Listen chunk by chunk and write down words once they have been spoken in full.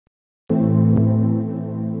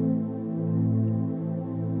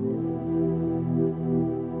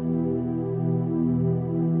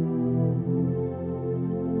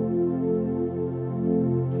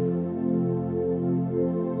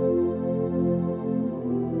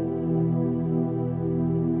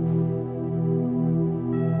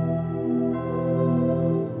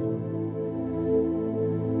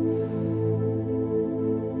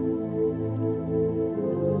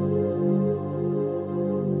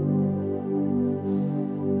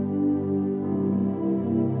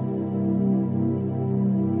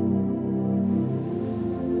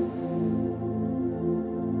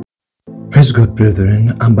Praise God,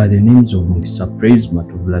 brethren, and by the names of Mukisa, praise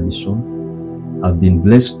Matovu, Labison. I've been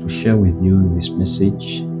blessed to share with you this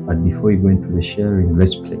message, but before we go into the sharing,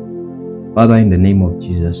 let's pray. Father, in the name of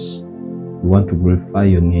Jesus, we want to glorify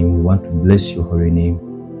your name, we want to bless your holy name.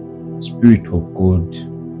 Spirit of God,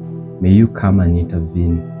 may you come and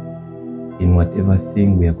intervene in whatever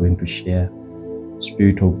thing we are going to share.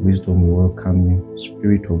 Spirit of wisdom, we welcome you.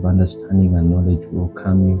 Spirit of understanding and knowledge, we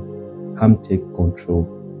welcome you. Come take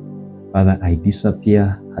control. Father, I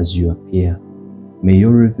disappear as you appear. May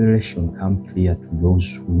your revelation come clear to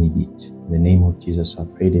those who need it. In the name of Jesus, I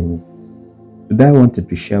pray in me. Today I wanted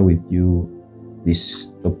to share with you this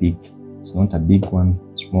topic. It's not a big one,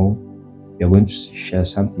 small. We are going to share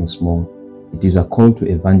something small. It is a call to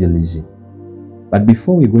evangelism. But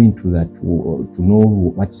before we go into that, to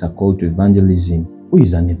know what's a call to evangelism, who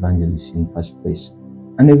is an evangelist in the first place?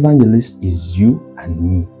 An evangelist is you and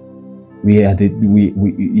me.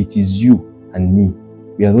 It is you and me.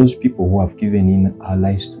 We are those people who have given in our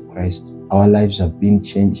lives to Christ. Our lives have been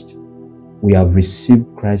changed. We have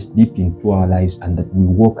received Christ deep into our lives, and that we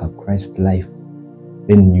walk a Christ life.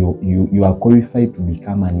 Then you are qualified to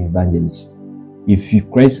become an evangelist.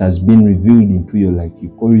 If Christ has been revealed into your life, you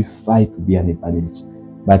qualify to be an evangelist.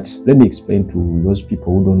 But let me explain to those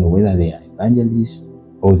people who don't know whether they are evangelists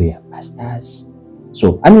or they are pastors.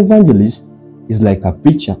 So an evangelist is like a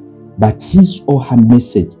preacher, but his or her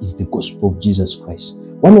message is the gospel of Jesus Christ.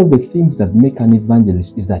 One of the things that make an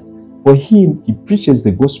evangelist is that for him, he preaches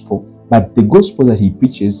the gospel, but the gospel that he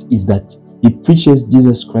preaches is that he preaches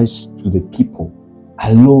Jesus Christ to the people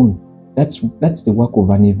alone. That's the work of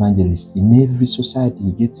an evangelist. In every society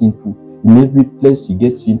he gets into, in every place he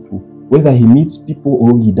gets into, whether he meets people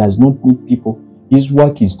or he does not meet people, his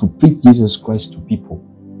work is to preach Jesus Christ to people.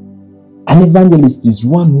 An evangelist is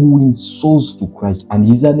one who wins souls to Christ, and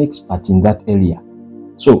he's an expert in that area.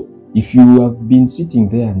 So, if you have been sitting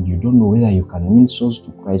there and you don't know whether you can win souls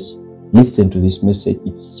to Christ, listen to this message.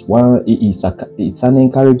 It's an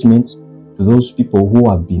encouragement to those people who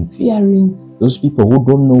have been fearing, those people who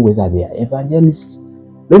don't know whether they are evangelists.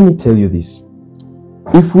 Let me tell you this.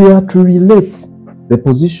 If we are to relate the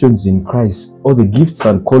positions in Christ or the gifts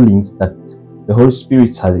and callings that the Holy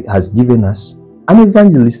Spirit has given us, an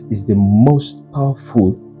evangelist is the most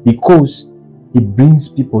powerful because he brings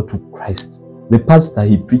people to Christ. The pastor,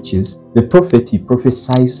 he preaches. The prophet, he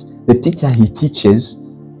prophesies. The teacher, he teaches.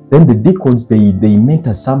 Then the deacons, they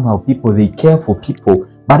mentor somehow people. They care for people.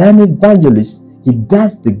 But an evangelist, he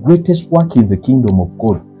does the greatest work in the kingdom of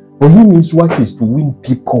God. For him, his work is to win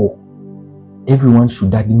people. Everyone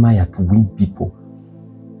should admire to win people.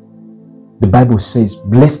 The Bible says,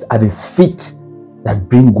 blessed are the feet that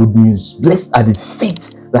bring good news. Blessed are the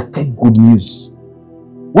feet that take good news.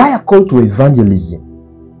 Why a call to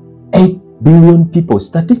evangelism? 8 billion people.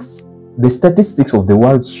 The statistics of the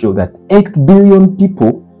world show that 8 billion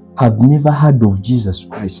people have never heard of Jesus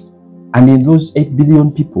Christ. And in those 8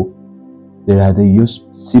 billion people, there are your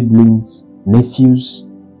siblings, nephews,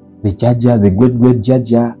 the jaja, the great-great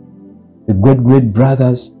jaja, the great-great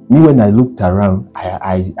brothers. Me, when I looked around,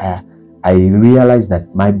 I realized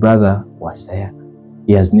that my brother was there.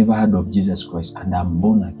 He has never heard of Jesus Christ, and I'm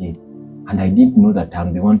born again. And I didn't know that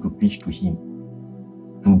I'm the one to preach to him.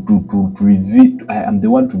 To reveal, I am the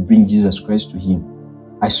one to bring Jesus Christ to him.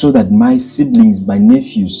 I saw that my siblings, my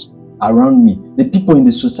nephews around me, the people in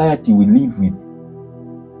the society we live with,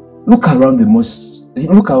 look around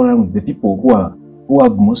the people who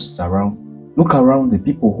have mosques around. Look around the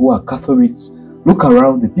people who are Catholics. Look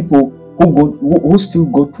around the people who still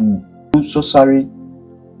go to do sorcery.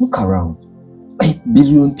 Look around. 8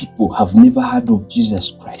 billion people have never heard of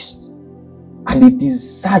Jesus Christ. And it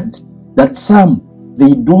is sad that some,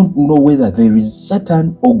 they don't know whether there is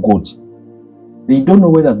Satan or God. They don't know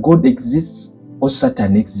whether God exists or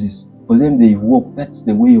Satan exists. For them, they walk. That's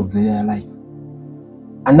the way of their life.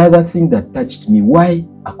 Another thing that touched me, why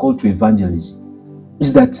a call to evangelism,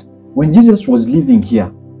 is that when Jesus was living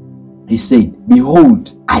here, he said,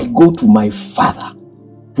 behold, I go to my Father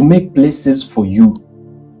to make places for you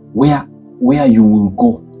where you will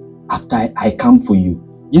go after I come for you.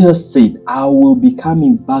 Jesus said, I will be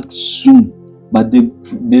coming back soon. But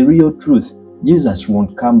the real truth, Jesus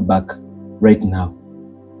won't come back right now.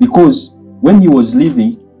 Because when he was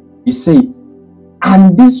living, he said,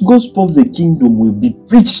 and this gospel of the kingdom will be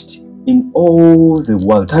preached in all the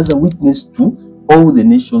world as a witness to all the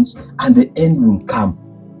nations, and the end will come.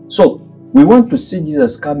 So, we want to see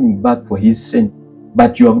Jesus coming back for his sin,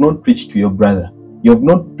 but you have not preached to your brother. You have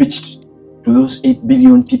not preached to those 8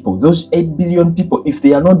 billion people. Those 8 billion people, if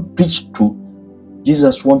they are not preached to,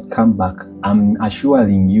 Jesus won't come back. I'm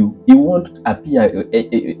assuring you, he won't appear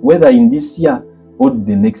whether in this year or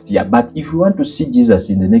the next year. But if you want to see Jesus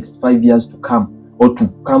in the next 5 years to come, or to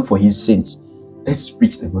come for his saints, let's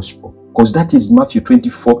preach the gospel. Because that is Matthew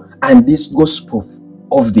 24, and this gospel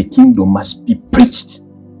of the kingdom must be preached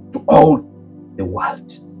to all the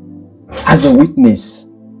world as a witness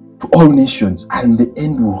to all nations, and the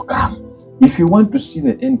end will come. If you want to see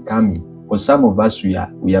the end coming, for some of us, we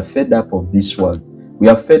are fed up of this world. We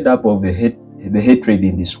are fed up of the hatred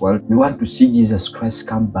in this world. We want to see Jesus Christ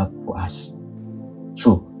come back for us.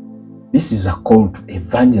 So this is a call to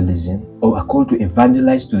evangelism, or a call to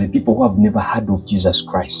evangelize to the people who have never heard of Jesus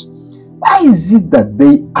Christ. Why is it that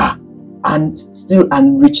they are still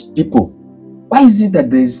unreached people? Why is it that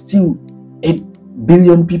there is still 8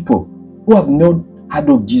 billion people who have not heard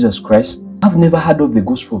of Jesus Christ, have never heard of the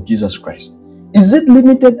gospel of Jesus Christ? Is it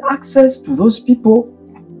limited access to those people?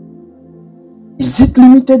 Is it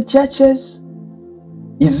limited churches?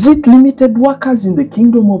 Is it limited workers in the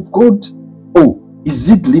kingdom of God? Or is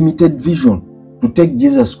it limited vision to take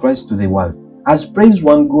Jesus Christ to the world? As Praise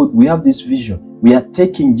One God, we have this vision. We are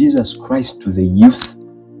taking Jesus Christ to the youth.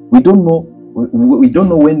 We don't know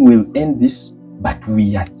when we'll end this, but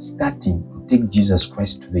we are starting to take Jesus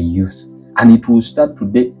Christ to the youth. And it will start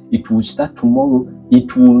today, it will start tomorrow,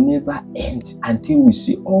 it will never end until we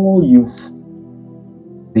see all youth,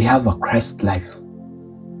 they have a Christ life.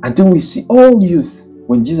 Until we see all youth,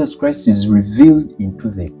 when Jesus Christ is revealed into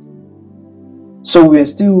them. So we are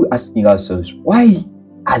still asking ourselves, why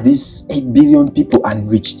are these 8 billion people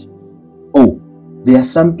unreached? Oh, there are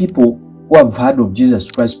some people who have heard of Jesus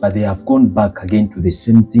Christ, but they have gone back again to the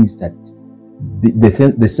same things that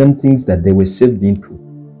the same things that they were saved into.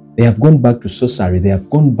 They have gone back to sorcery. They have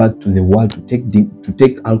gone back to the world to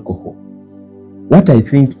take alcohol. What I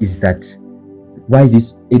think is that why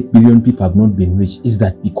these 8 billion people have not been reached is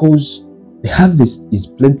that because the harvest is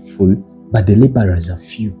plentiful, but the laborers are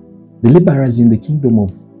few. The laborers in the kingdom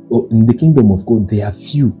of God, they are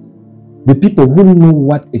few. The people who know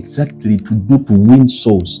what exactly to do to win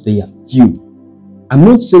souls, they are few. I'm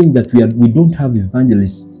not saying that we don't have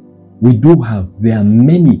evangelists. We do have. There are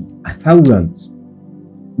many, thousands,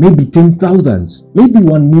 maybe 10,000, maybe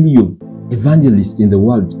 1 million evangelists in the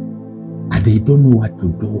world, and they don't know what to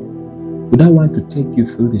do. Would I want to take you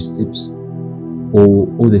through the steps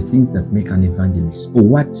or the things that make an evangelist, or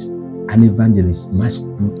what an evangelist must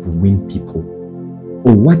do to win people,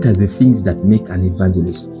 or what are the things that make an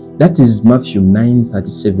evangelist? That is Matthew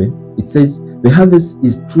 9:37. It says, the harvest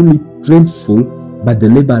is truly plentiful, but the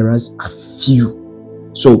laborers are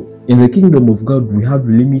few. So in the kingdom of God, we have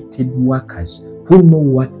limited workers who know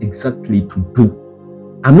what exactly to do.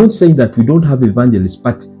 I'm not saying that we don't have evangelists,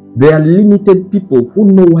 but there are limited people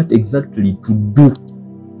who know what exactly to do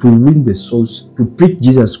to win the souls, to preach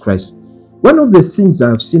Jesus Christ. One of the things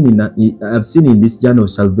I've seen in this journey of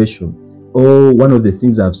salvation, or one of the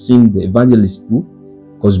things I've seen the evangelists do,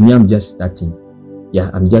 because me, I'm just starting. Yeah,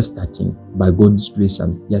 I'm just starting. By God's grace,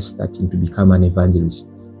 I'm just starting to become an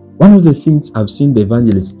evangelist. One of the things I've seen the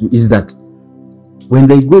evangelists do is that when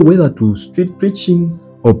they go, whether to street preaching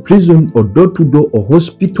or prison or door-to-door or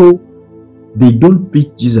hospital, they don't preach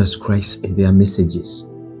Jesus Christ in their messages.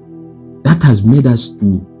 That has made us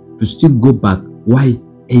to still go back. Why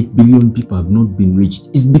 8 billion people have not been reached?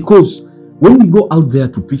 It's because when we go out there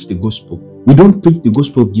to preach the gospel, we don't preach the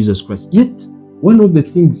gospel of Jesus Christ. Yet, one of the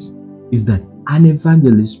things is that an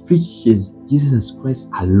evangelist preaches Jesus Christ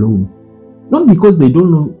alone. Not because they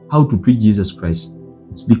don't know how to preach Jesus Christ.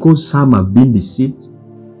 It's because some have been deceived.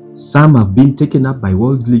 Some have been taken up by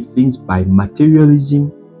worldly things, by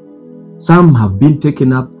materialism. Some have been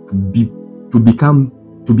taken up to become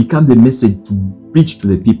the message to preach to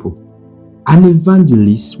the people. An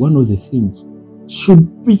evangelist, one of the things,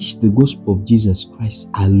 should preach the gospel of Jesus Christ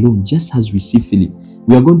alone, just as we see Philip.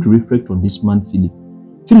 We are going to reflect on this man, Philip.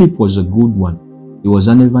 Philip was a good one. He was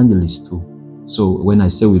an evangelist too. So when I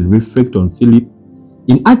say we'll reflect on Philip,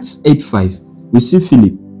 in Acts 8:5, we see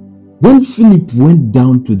Philip. Then Philip went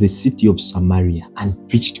down to the city of Samaria and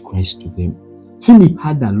preached Christ to them. Philip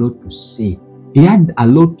had a lot to say. He had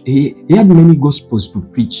many gospels to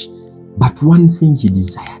preach. But one thing he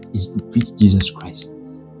desired is to preach Jesus Christ.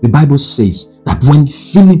 The Bible says that when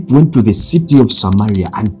Philip went to the city of Samaria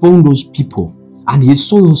and found those people, and he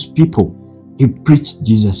saw those people, he preached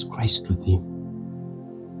Jesus Christ to them.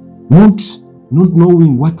 Not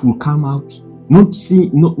knowing what will come out,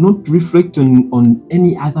 not reflecting on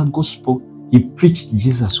any other gospel, he preached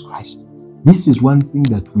Jesus Christ. This is one thing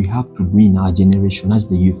that we have to do in our generation as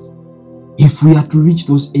the youth. If we are to reach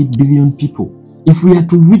those 8 billion people, if we are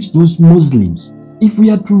to reach those Muslims, if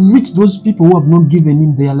we are to reach those people who have not given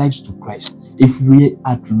in their lives to Christ, if we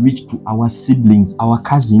are to reach to our siblings, our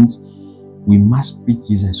cousins, we must preach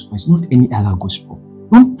Jesus Christ, not any other gospel.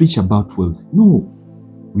 Don't preach about wealth. No,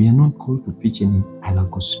 we are not called to preach any other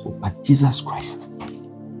gospel, but Jesus Christ.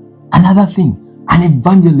 Another thing, an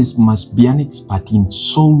evangelist must be an expert in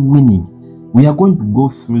soul winning. We are going to go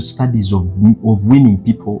through studies of winning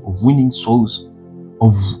people, of winning souls,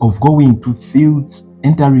 of going to fields,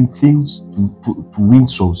 entering fields to win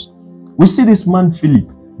souls. We see this man Philip,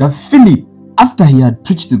 that Philip, after he had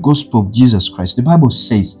preached the gospel of Jesus Christ, the Bible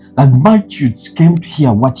says that multitudes came to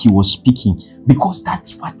hear what he was speaking because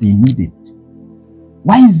that's what they needed.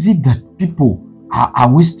 Why is it that people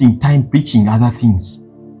are wasting time preaching other things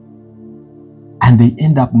and they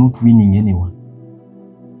end up not winning anyone?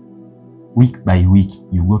 Week by week,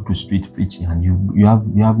 you go to street preaching and you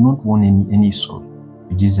have not won any soul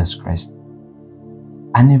to Jesus Christ.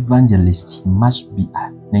 An evangelist, he must be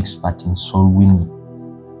an expert in soul winning.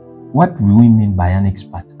 What do we mean by an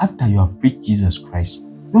expert? After you have preached Jesus Christ,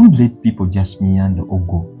 don't let people just meander or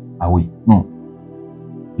go away. No.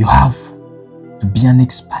 You have to be an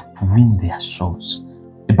expert to win their souls.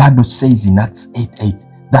 The Bible says in Acts 8:8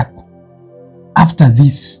 that after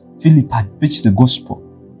this, Philip had preached the gospel,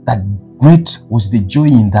 that great was the joy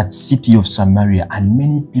in that city of Samaria, and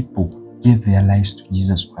many people gave their lives to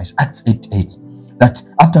Jesus Christ. Acts 8:8. That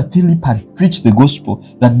after Philip had preached the gospel,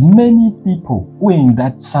 that many people who were in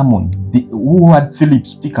that sermon, who had Philip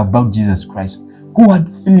speak about Jesus Christ, who had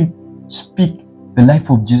Philip speak the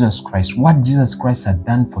life of Jesus Christ, what Jesus Christ had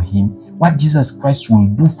done for him, what Jesus Christ will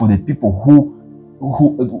do for the people who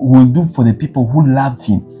will do for the people who love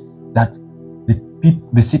him, that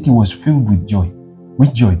the city was filled with joy.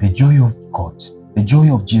 With joy, the joy of God, the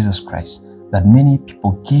joy of Jesus Christ, that many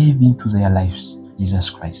people gave into their lives to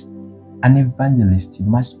Jesus Christ. An evangelist, he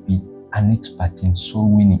must be an expert in soul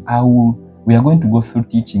winning. We are going to go through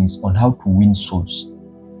teachings on how to win souls,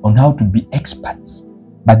 on how to be experts.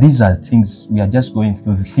 But these are things, we are just going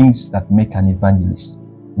through the things that make an evangelist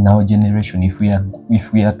in our generation. If we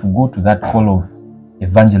are to go to that call of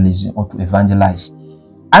evangelism or to evangelize.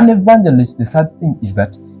 An evangelist, the third thing is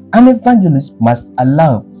that an evangelist must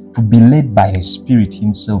allow to be led by the Spirit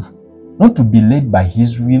himself, not to be led by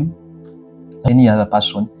his will, any other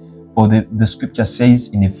person. For the scripture says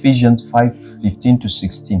in Ephesians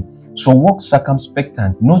 5:15-16, so walk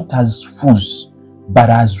circumspectant, not as fools, but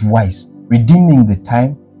as wise, redeeming the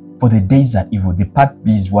time, for the days are evil. The part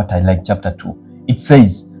B is what I like, chapter 2. It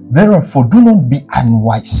says, therefore do not be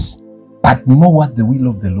unwise, but know what the will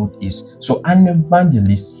of the Lord is. So an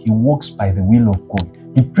evangelist, he walks by the will of God.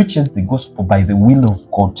 He preaches the gospel by the will of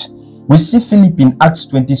God. We see Philip in Acts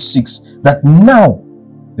 26, that now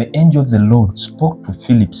the angel of the Lord spoke to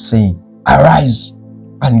Philip, saying, arise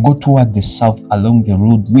and go toward the south along the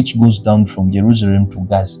road which goes down from Jerusalem to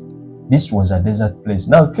Gaza. This was a desert place.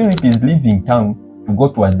 Now Philip is leaving town to go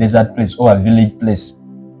to a desert place or a village place,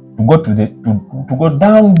 to go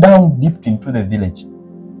down deep into the village.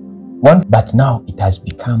 But now it has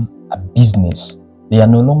become a business. They are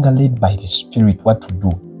no longer led by the Spirit what to do,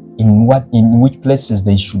 in which places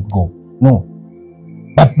they should go. No.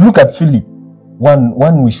 But look at Philip.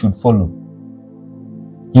 One we should follow.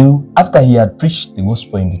 After he had preached the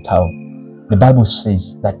gospel in the town, the Bible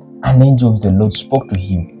says that an angel of the Lord spoke to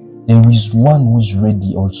him. There is one who is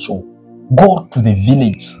ready also. Go to the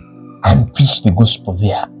village and preach the gospel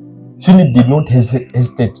there. Philip did not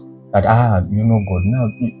hesitate that, God, now,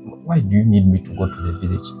 why do you need me to go to the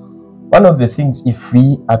village? One of the things, if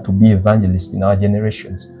we are to be evangelists in our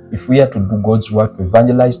generations, if we are to do God's work, to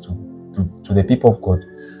evangelize to the people of God,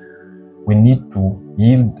 we need to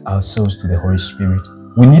yield ourselves to the Holy Spirit.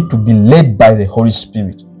 We need to be led by the Holy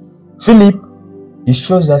Spirit. Philip, he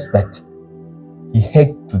shows us that he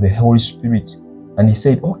heard to the Holy Spirit and he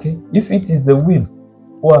said, okay, if it is the will,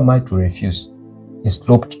 who am I to refuse? He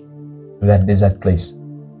stopped to that desert place.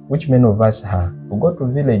 Which many of us are to go to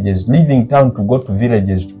villages, leaving town to go to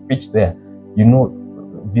villages to preach there.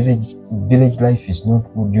 Village life is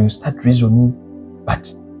not good. You start reasoning.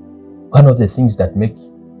 But one of the things that make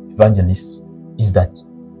evangelists is that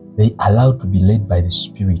they allow to be led by the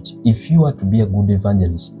Spirit. If you are to be a good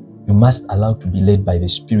evangelist, you must allow to be led by the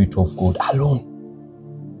Spirit of God alone.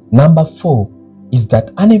 Number 4 is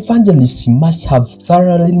that an evangelist must have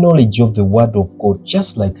thorough knowledge of the Word of God,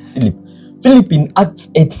 just like Philip. Philip in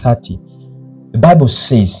Acts 8:30, the Bible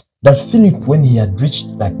says that Philip, when he had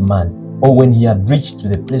reached that man, or when he had reached to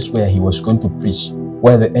the place where he was going to preach,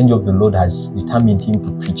 where the angel of the Lord has determined him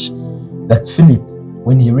to preach, that Philip,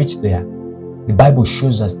 when he reached there, the Bible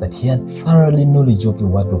shows us that he had thoroughly knowledge of the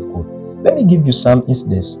Word of God. Let me give you some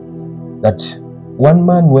incidents that One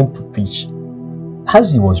man went to preach.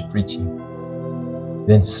 As he was preaching,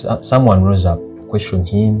 then someone rose up to question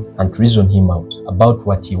him and to reason him out about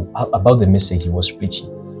about the message he was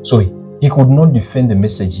preaching. So he could not defend the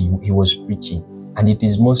message he was preaching. And it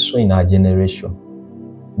is more so in our generation.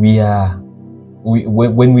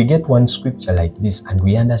 When we get one scripture like this and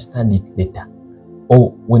we understand it better,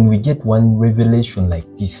 or when we get one revelation like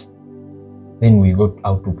this, then we go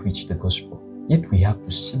out to preach the gospel. Yet we have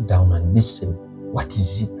to sit down and listen. What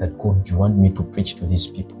is it that God you want me to preach to these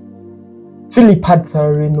people? Philip had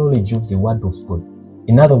thorough knowledge of the word of God.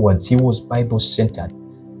 In other words, he was Bible-centered.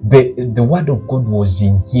 The word of God was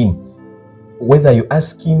in him. Whether you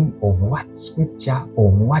ask him of what scripture,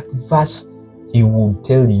 of what verse, he will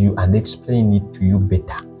tell you and explain it to you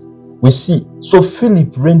better. We see, so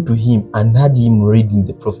Philip ran to him and had him reading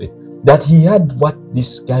the prophet. That he had what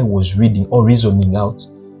this guy was reading or reasoning out.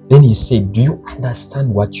 Then he said, do you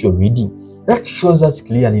understand what you're reading? That shows us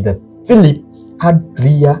clearly that Philip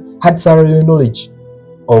had thorough knowledge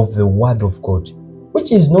of the word of God,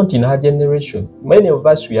 which is not in our generation. Many of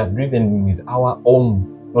us, we are driven with our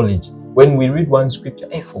own knowledge. When we read one scripture,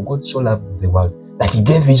 for God so loved the world that he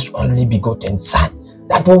gave his only begotten son,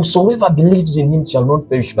 that whosoever believes in him shall not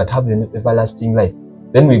perish but have an everlasting life.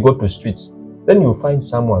 Then we go to streets. Then you find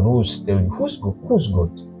someone who will tell you, who's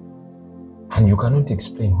God? And you cannot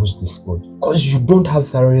explain who's this God, because you don't have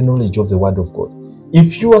thorough knowledge of the word of God.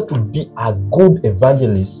 If you are to be a good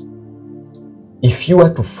evangelist, if you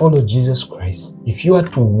are to follow Jesus Christ, if you are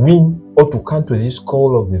to win or to come to this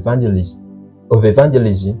call of evangelism,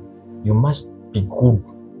 you must be good.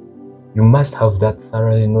 You must have that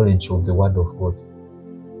thorough knowledge of the word of God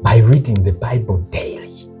by reading the Bible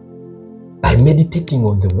daily, by meditating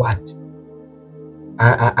on the word.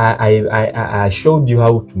 I showed you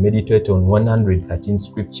how to meditate on 113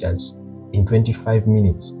 scriptures in 25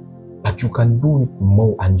 minutes, but you can do it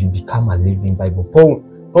more and you become a living Bible. Paul,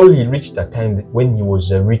 he reached a time when he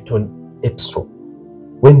was a written epistle,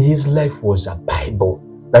 when his life was a Bible,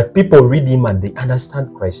 that people read him and they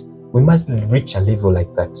understand Christ. We must reach a level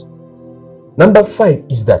like that. Number 5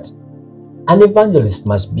 is that an evangelist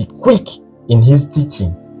must be quick in his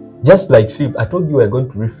teaching. Just like Philip, I told you we are going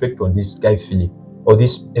to reflect on this guy Philip, or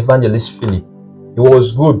this evangelist Philip. He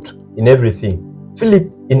was good in everything.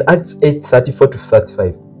 Philip in Acts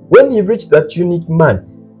 8:34-35, when he reached that eunuch man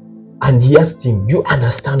and he asked him, do you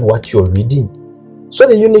understand what you're reading? So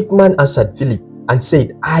the eunuch man answered Philip and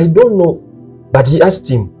said, I don't know. But he asked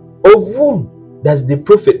him, of whom does the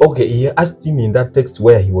prophet? Okay, he asked him in that text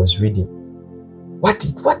where he was reading. What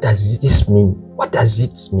does this mean? What does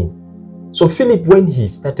it mean? So Philip, when he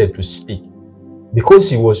started to speak, because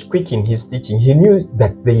he was quick in his teaching, he knew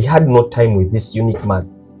that they had no time with this eunuch man,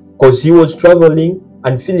 because he was traveling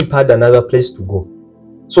and Philip had another place to go.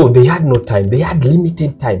 So they had no time. They had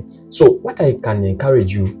limited time. So what I can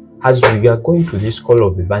encourage you, as we are going to this call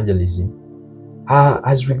of evangelism,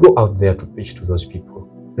 as we go out there to preach to those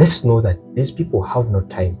people, let's know that these people have no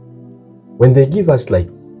time. When they give us like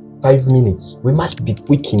 5 minutes, we must be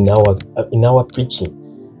quick in our preaching.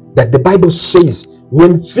 That the Bible says,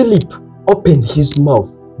 when Philip opened his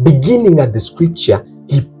mouth, beginning at the scripture,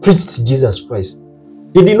 he preached Jesus Christ.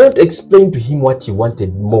 He did not explain to him what he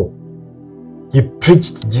wanted more. He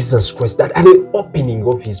preached Jesus Christ. That at the opening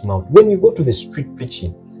of his mouth, when you go to the street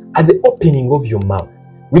preaching, at the opening of your mouth,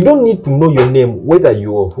 we don't need to know your name, whether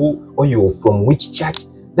you are who or you are from which church.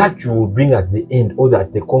 That you will bring at the end or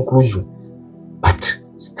at the conclusion. But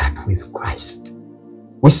start with Christ.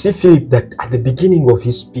 We see Philip that at the beginning of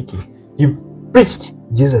his speaking, he preached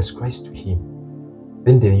Jesus Christ to him.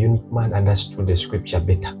 Then the eunuch man understood the scripture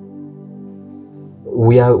better.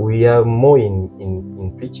 We are more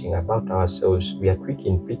in preaching about ourselves. We are quick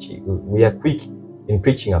in preaching. We are quick in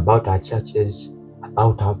preaching about our churches,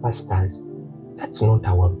 about our pastors. That's not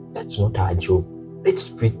our job. Let's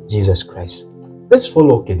preach Jesus Christ. Let's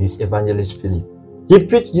follow this evangelist Philip. He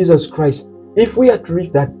preached Jesus Christ. If we are to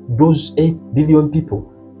reach those 8 billion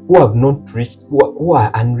people who have not reached, who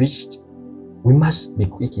are unreached, we must be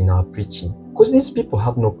quick in our preaching, because these people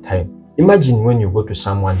have no time. Imagine when you go to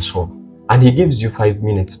someone's home and he gives you 5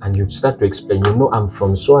 minutes and you start to explain, I'm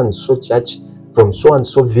from so and so church, from so and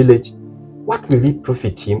so village. What will it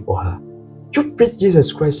profit him or her? You preach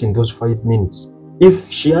Jesus Christ in those 5 minutes.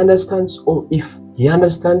 If she understands or if he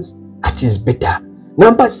understands, that is better.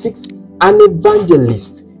 Number 6, an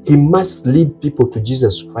evangelist, he must lead people to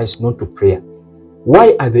Jesus Christ, not to prayer.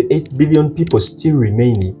 Why are the 8 billion people still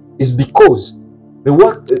remaining? Is because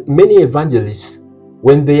many evangelists,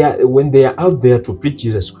 when they are out there to preach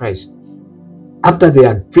Jesus Christ, after they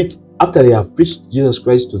have preached Jesus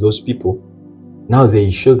Christ to those people, now they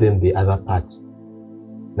show them the other part.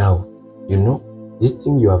 Now, you know, this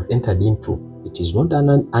thing you have entered into, it is not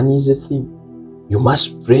an easy thing. You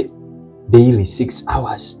must pray daily 6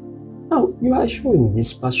 hours. Now, you are showing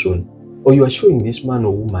this person, or you are showing this man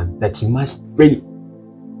or woman that he must pray,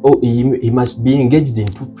 or he must be engaged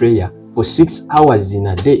into prayer for 6 hours in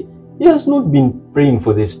a day. He has not been praying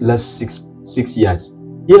for this last six years.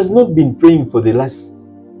 He has not been praying for the last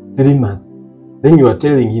 3 months. Then you are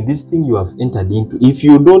telling him this thing you have entered into, if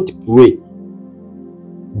you don't pray,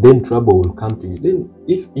 then trouble will come to you. Then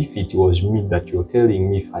if it was me that you're telling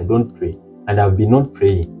me, if I don't pray, and I've been not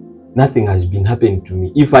praying, nothing has been happening to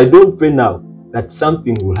me. If I don't pray now, that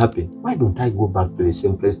something will happen. Why don't I go back to the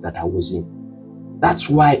same place that I was in? That's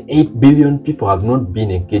why 8 billion people have not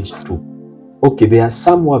been engaged to. Okay, there are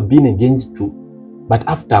some who have been engaged to, but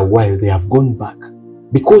after a while they have gone back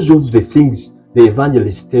because of the things the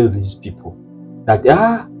evangelists tell these people that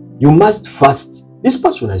you must fast. This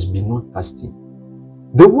person has been not fasting.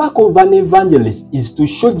 The work of an evangelist is to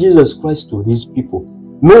show Jesus Christ to these people,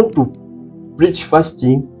 not to preach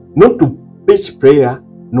fasting, not to preach prayer.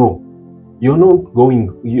 No, you're not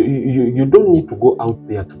going. You don't need to go out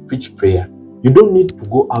there to preach prayer. You don't need to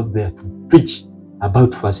go out there to preach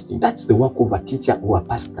about fasting. That's the work of a teacher or a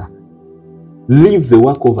pastor. Leave the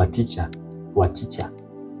work of a teacher to a teacher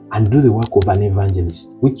and do the work of an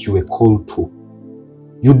evangelist, which you were called to.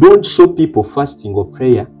 You don't show people fasting or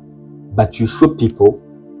prayer, but you show people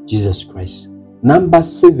Jesus Christ. Number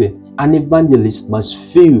 7, an evangelist must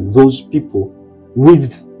fill those people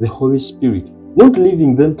with the Holy Spirit, not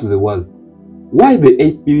leaving them to the world. Why the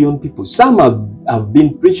 8 billion people? Some have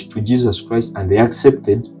been preached to Jesus Christ and they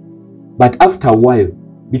accepted, but after a while,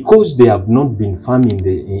 because they have not been firm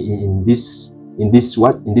in this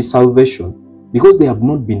salvation, because they have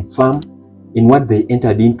not been firm in what they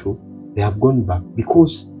entered into, they have gone back.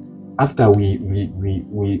 Because after we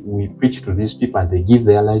preach to these people and they give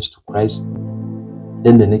their lives to Christ,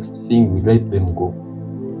 then the next thing we let them go,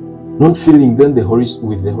 not filling them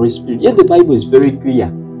with the Holy Spirit. Yet the Bible is very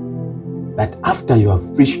clear that after you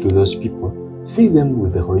have preached to those people, fill them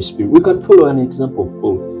with the Holy Spirit. We can follow an example of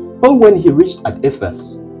Paul. Paul, when he reached at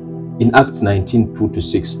Ephesus in Acts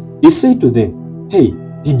 19:2-6, he said to them, "Hey,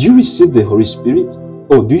 did you receive the Holy Spirit?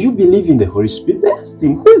 Or do you believe in the Holy Spirit?" They asked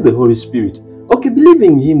him, "Who is the Holy Spirit?" Okay,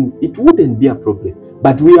 believing him, it wouldn't be a problem.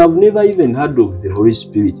 But we have never even heard of the Holy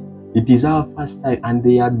Spirit. It is our first time, and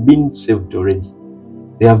they had been saved already.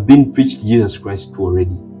 They have been preached Jesus Christ to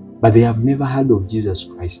already, but they have never heard of Jesus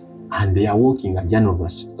Christ, and they are walking a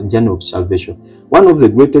journey of salvation. One of the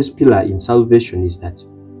greatest pillars in salvation is that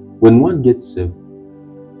when one gets saved,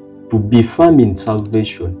 to be firm in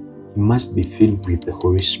salvation, he must be filled with the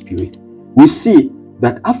Holy Spirit. We see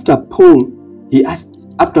that after Paul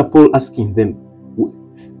asking them,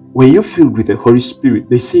 "Were you filled with the Holy Spirit?"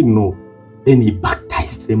 They say no. Then he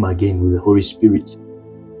baptized them again with the Holy Spirit.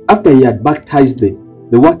 After he had baptized them,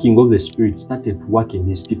 the working of the Spirit started to work in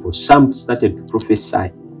these people. Some started to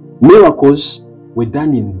prophesy. Miracles were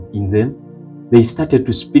done in them. They started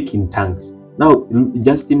to speak in tongues. Now,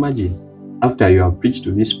 just imagine, after you have preached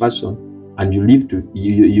to this person and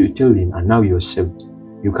you tell him, and now you're saved,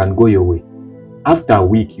 you can go your way. After a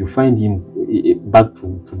week, you find him back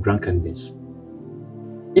to drunkenness.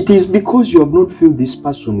 It is because you have not filled this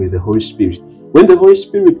person with the Holy Spirit. When the Holy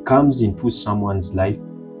Spirit comes into someone's life,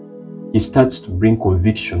 he starts to bring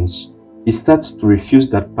convictions. He starts to refuse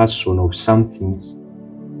that person of some things.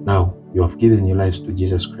 Now, you have given your lives to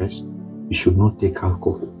Jesus Christ. You should not take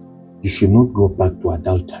alcohol. You should not go back to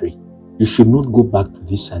adultery. You should not go back to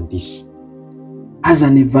this and this. As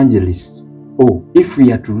an evangelist, if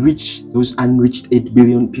we are to reach those unreached 8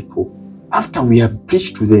 billion people, after we have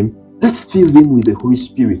preached to them, let's fill them with the Holy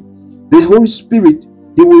Spirit. The Holy Spirit,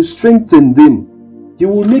 He will strengthen them. He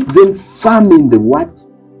will make them firm in the word,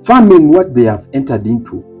 firm in what they have entered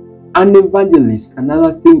into. An evangelist,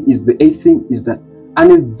 another thing is, the 8th thing is that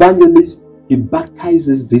an evangelist, he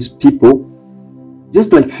baptizes these people,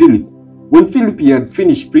 just like Philip. When Philip had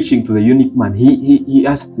finished preaching to the eunuch man, he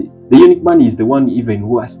asked, the eunuch man is the one even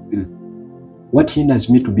who asked Philip, "What hinders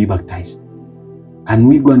me to be baptized? Can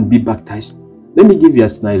we go and be baptized?" Let me give you a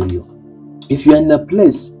scenario. If you are in a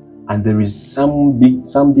place and there is some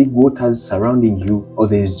big waters surrounding you, or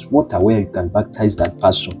there is water where you can baptize that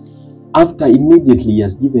person, after immediately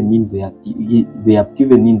they have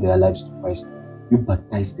given in their lives to Christ, you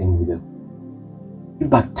baptize them with them. You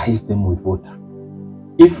baptize them with water.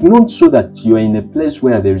 If not so that you are in a place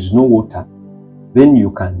where there is no water, then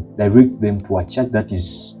you can direct them to a church that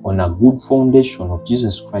is on a good foundation of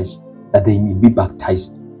Jesus Christ, that they may be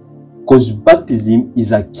baptized. Because baptism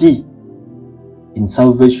is a key in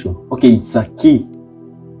salvation. Okay, it's a key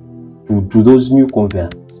to to those new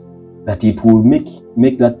converts, that it will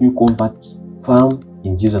make that new convert firm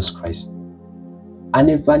in Jesus Christ. An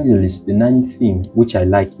evangelist, the ninth thing which I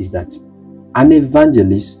like is that an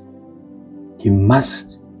evangelist, he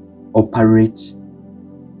must operate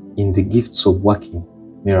in the gifts of working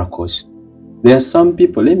miracles. There are some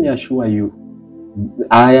people, let me assure you,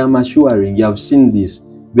 I am assuring you have seen this.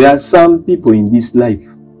 There are some people in this life,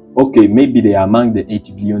 okay, maybe they are among the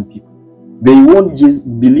 8 billion people. They won't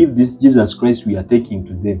just believe this Jesus Christ we are taking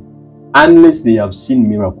to them unless they have seen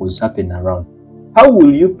miracles happen around. How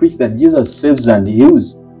will you preach that Jesus saves and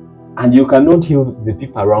heals and you cannot heal the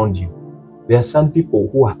people around you? There are some people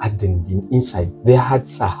who are hardened inside. Their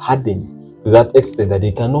hearts are hardened to that extent that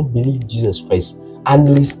they cannot believe Jesus Christ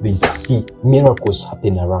unless they see miracles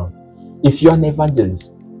happen around. If you're an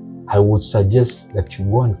evangelist, I would suggest that you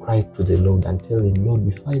go and cry to the Lord and tell him, Lord,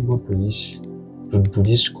 before I go to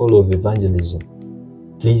this call of evangelism,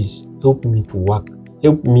 please help me to work.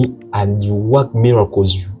 Help me and you work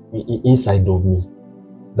miracles inside of me.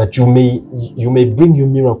 That you may bring you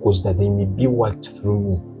miracles that they may be worked through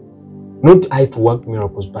me. Not I to work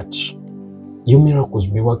miracles, but your miracles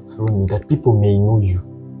be worked through me, that people may know you.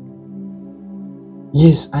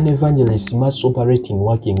 Yes, an evangelist must operate in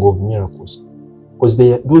working of miracles. Because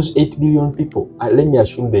those 8 billion people, let me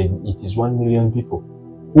assume that it is 1 million people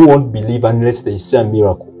who won't believe unless they see a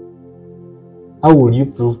miracle. How will you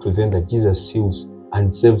prove to them that Jesus heals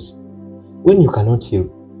and saves when you cannot heal?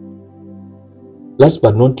 Last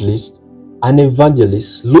but not least, an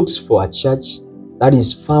evangelist looks for a church that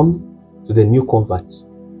is firm to the new converts.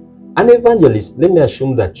 An evangelist, let me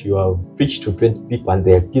assume that you have preached to 20 people and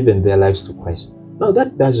they have given their lives to Christ. Now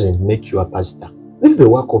that doesn't make you a pastor. Leave the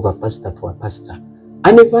work of a pastor to a pastor.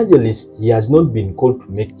 An evangelist, he has not been called to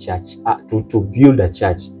make church, to build a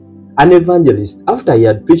church. An evangelist, after he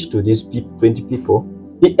had preached to these 20 people,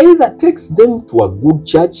 he either takes them to a good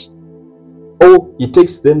church or he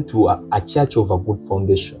takes them to a church of a good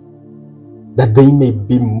foundation, that they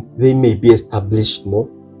may be established more,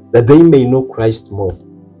 that they may know Christ more.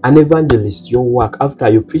 An evangelist, your work, after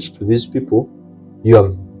you preach to these people, you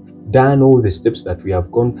have done all the steps that we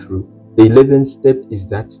have gone through. The 11th step is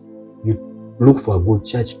that you look for a good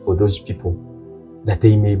church for those people, that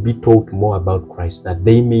they may be taught more about Christ, that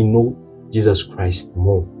they may know Jesus Christ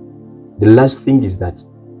more. The last thing is that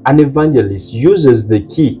an evangelist uses the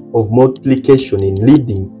key of multiplication in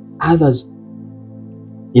leading others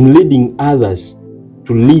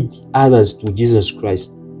to lead others to Jesus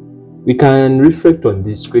Christ. We can reflect on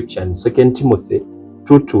this scripture in 2 Timothy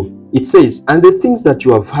 2:2. It says, "And the things that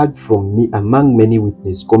you have heard from me among many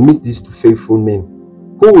witnesses, commit this to faithful men,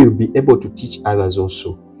 who will be able to teach others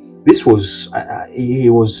also." This was, he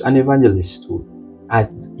was an evangelist too.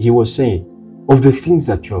 And he was saying, of the things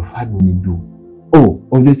that you have heard me do,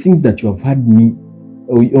 of the things that you have heard me,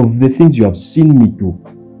 of the things you have seen me do,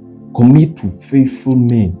 commit to faithful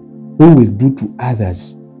men who will do to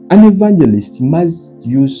others. An evangelist must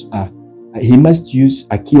use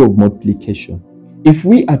a key of multiplication. If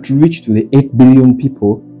we are to reach to the 8 billion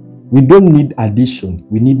people, we don't need addition,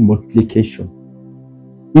 we need multiplication.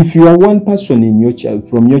 If you are one person in your church,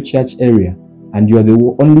 from your church area, and you are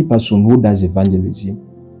the only person who does evangelism,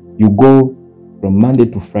 you go from Monday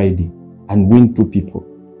to Friday and win 2 people,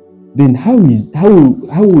 then how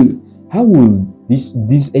will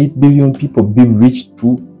these 8 billion people be reached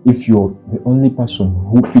to if you're the only person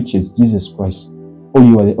who preaches Jesus Christ, or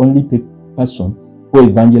you are the only person who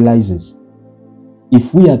evangelizes?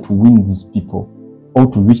 If we are to win these people, or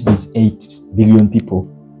to reach these 8 billion people,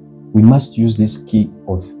 we must use this key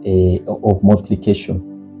of multiplication.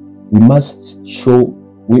 We must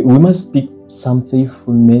pick some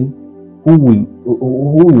faithful men who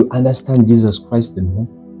will understand Jesus Christ the more,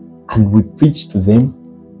 and we preach to them.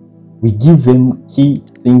 We give them key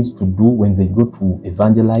things to do when they go to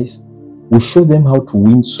evangelize. We show them how to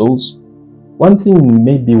win souls. One thing,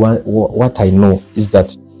 maybe what I know is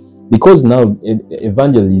that because now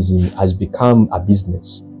evangelism has become a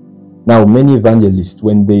business. Now many evangelists,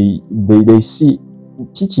 when they see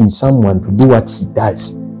teaching someone to do what he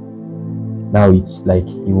does, now it's like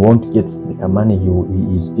he won't get the money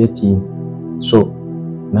he is getting. So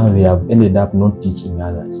now they have ended up not teaching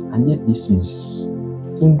others. And yet this is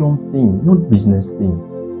kingdom thing, not business thing.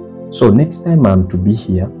 So next time I'm to be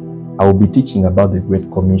here, I will be teaching about the Great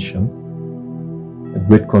Commission. The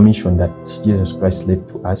Great Commission that Jesus Christ left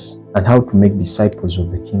to us, and how to make disciples of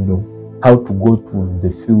the kingdom, how to go to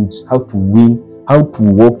the fields, how to win, how to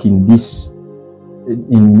walk in these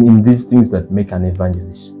things that make an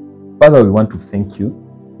evangelist. Father, we want to thank you.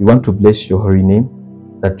 We want to bless your holy name,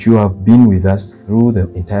 that you have been with us through the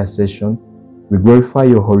entire session. We glorify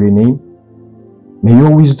your holy name. May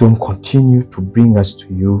your wisdom continue to bring us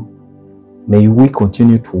to you. May we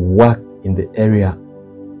continue to work in the area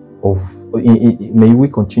of, may we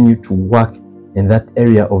continue to work in that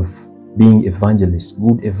area of being evangelists,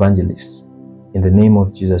 good evangelists. In the name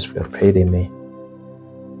of Jesus, we have prayed, amen.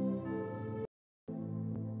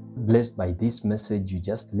 Blessed by this message you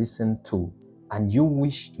just listened to, and you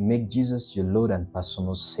wish to make Jesus your Lord and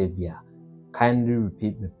personal Savior, kindly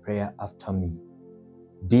repeat the prayer after me.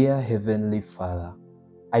 Dear Heavenly Father,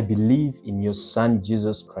 I believe in your Son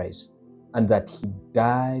Jesus Christ and that He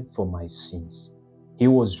died for my sins. He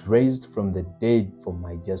was raised from the dead for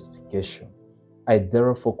my justification. I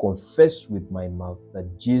therefore confess with my mouth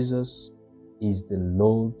that Jesus is the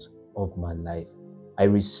Lord of my life. I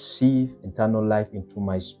receive eternal life into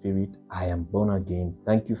my spirit. I am born again.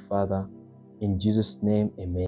 Thank you, Father. In Jesus' name, amen.